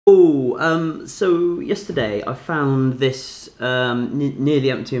So yesterday I found this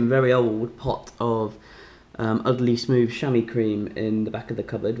nearly empty and very old pot of Udderly Smooth Chamois cream in the back of the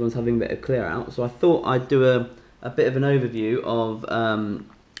cupboard. One's having a bit of clear out, so I thought I'd do a bit of an overview of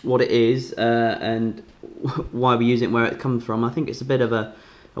what it is and why we use it and where it comes from. I think it's a bit of a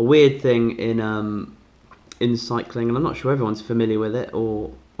weird thing in cycling, and I'm not sure everyone's familiar with it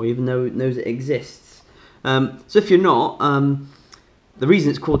or even knows it exists. So if you're not, the reason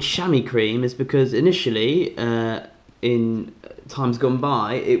it's called chamois cream is because initially, in times gone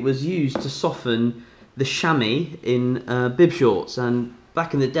by, it was used to soften the chamois in bib shorts. And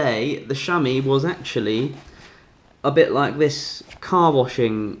back in the day, the chamois was actually a bit like this car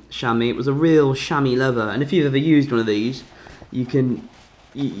washing chamois. It was a real chamois leather. And if you've ever used one of these, you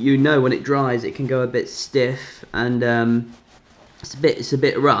know when it dries, it can go a bit stiff and it's a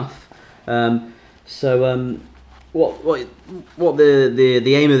bit rough. What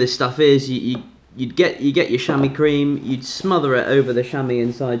the aim of this stuff is, you get your chamois cream, you'd smother it over the chamois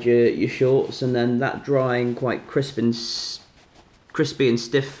inside your shorts, and then that drying, quite crispy and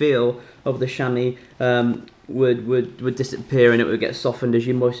stiff feel of the chamois would disappear, and it would get softened as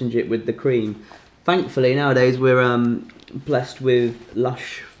you moistened it with the cream. Thankfully nowadays we're blessed with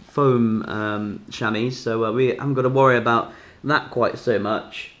lush foam chamois, so we haven't got to worry about that quite so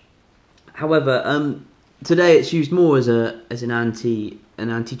much. However, today it's used more as an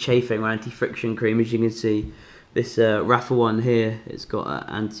anti-chafing or anti-friction cream. As you can see, this Rapha one here, it's got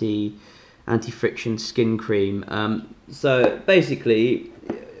an anti-friction skin cream. So basically,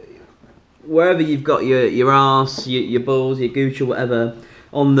 wherever you've got your arse, your balls, your gooch or whatever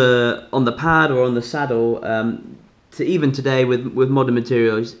on the pad or on the saddle, to even today with modern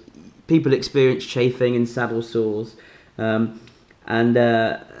materials, people experience chafing and saddle sores, the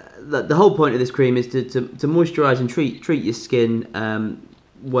whole point of this cream is to moisturise and treat your skin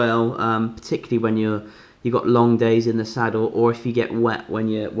well, particularly when you've got long days in the saddle, or if you get wet when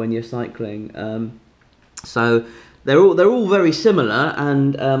you're cycling. So they're all very similar,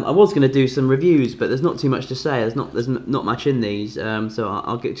 and I was going to do some reviews, but there's not too much to say. There's not much in these, so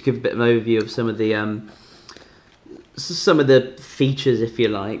I'll give a bit of an overview of some of the features, if you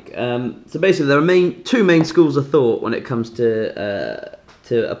like. So basically, there are two main schools of thought when it comes to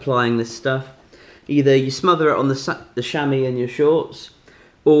applying this stuff. Either you smother it on the chamois in your shorts,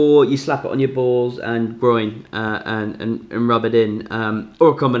 or you slap it on your balls and groin and rub it in, or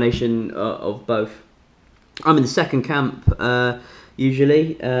a combination of both. I'm in the second camp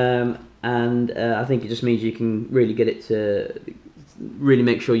usually, and I think it just means you can really get it to really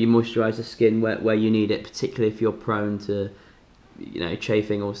make sure you moisturise the skin where you need it, particularly if you're prone to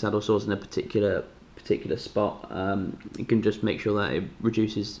chafing or saddle sores in a particular spot. You can just make sure that it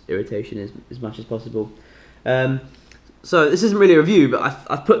reduces irritation as much as possible. So this isn't really a review, but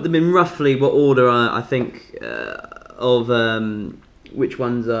I've put them in roughly what order I think of which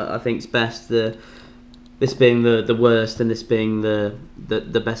ones I think's best. This being the worst, and this being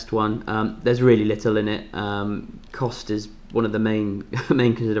the best one. There's really little in it. Cost is one of the main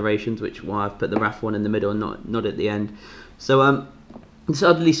considerations, which is why I've put the Rapha one in the middle and not at the end. So this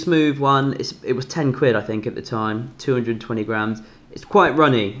Udderly Smooth one, it was 10 quid I think at the time, 220 grams. It's quite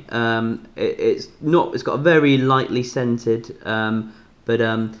runny. It's got a very lightly scented,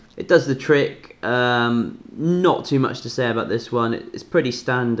 but it does the trick. Not too much to say about this one. It's pretty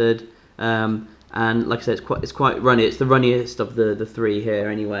standard, and like I said, it's quite runny. It's the runniest of the three here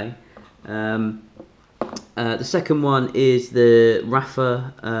anyway. The second one is the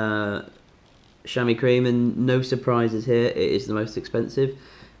Rapha chamois cream, and no surprises here, it is the most expensive.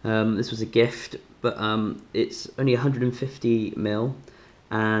 This was a gift, but it's only 150ml,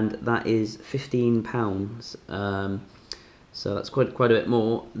 and that is £15. So that's quite a bit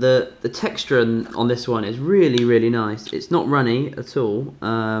more. The texture on this one is really nice. It's not runny at all,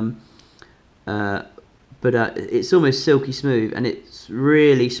 but it's almost silky smooth, and it's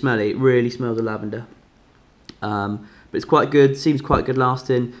really smelly. It really smells of lavender. But it's quite good. Seems quite good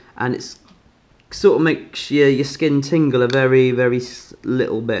lasting, and it's sort of makes your skin tingle a very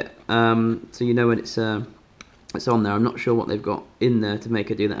little bit, so you know when it's on there. I'm not sure what they've got in there to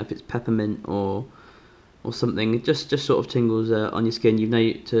make it do that, if it's peppermint or something. It just sort of tingles on your skin. You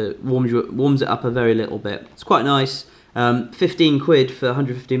know, to warms it up a very little bit. It's quite nice. 15 quid for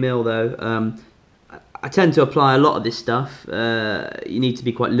 150ml though. I tend to apply a lot of this stuff. You need to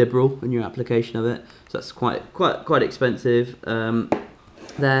be quite liberal in your application of it, so that's quite expensive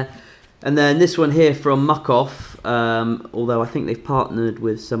there. And then this one here from Muc Off, although I think they've partnered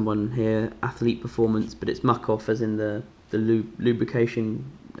with someone here, Athlete Performance, but it's Muc Off as in the lubrication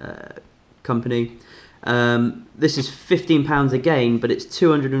company. This is £15 again, but it's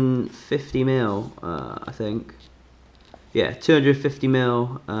 250ml, I think. Yeah,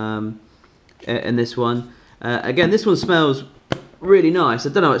 250ml in this one. Again, this one smells really nice. I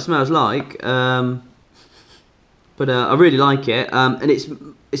don't know what it smells like, but I really like it. And it's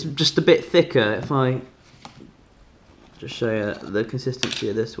just a bit thicker. If I just show you the consistency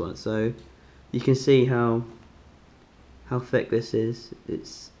of this one, so you can see how thick this is.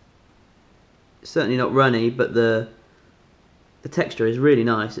 It's certainly not runny, but the texture is really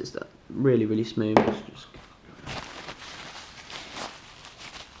nice. It's really smooth. Just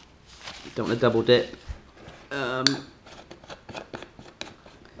don't want to double dip.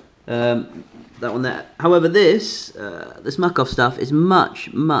 That one there. However, this Muc Off stuff is much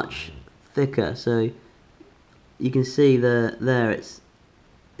thicker. So you can see there it's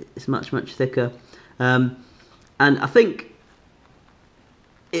much thicker, and I think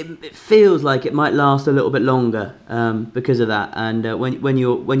it feels like it might last a little bit longer because of that. And when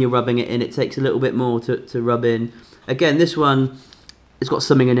you're rubbing it in, it takes a little bit more to rub in. Again, this one, it's got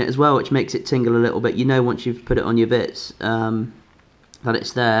something in it as well, which makes it tingle a little bit. You know, once you've put it on your bits, that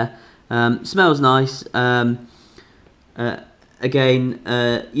it's there. Smells nice. Again,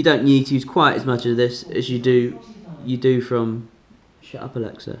 you don't need to use quite as much of this as you do from, shut up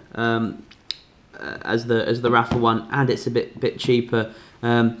Alexa, as the Rapha one, and it's a bit cheaper.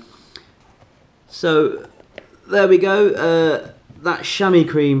 So there we go. That's chamois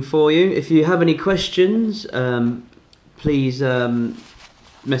cream for you. If you have any questions, please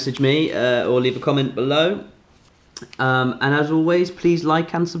message me or leave a comment below. And as always, please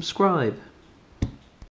like and subscribe.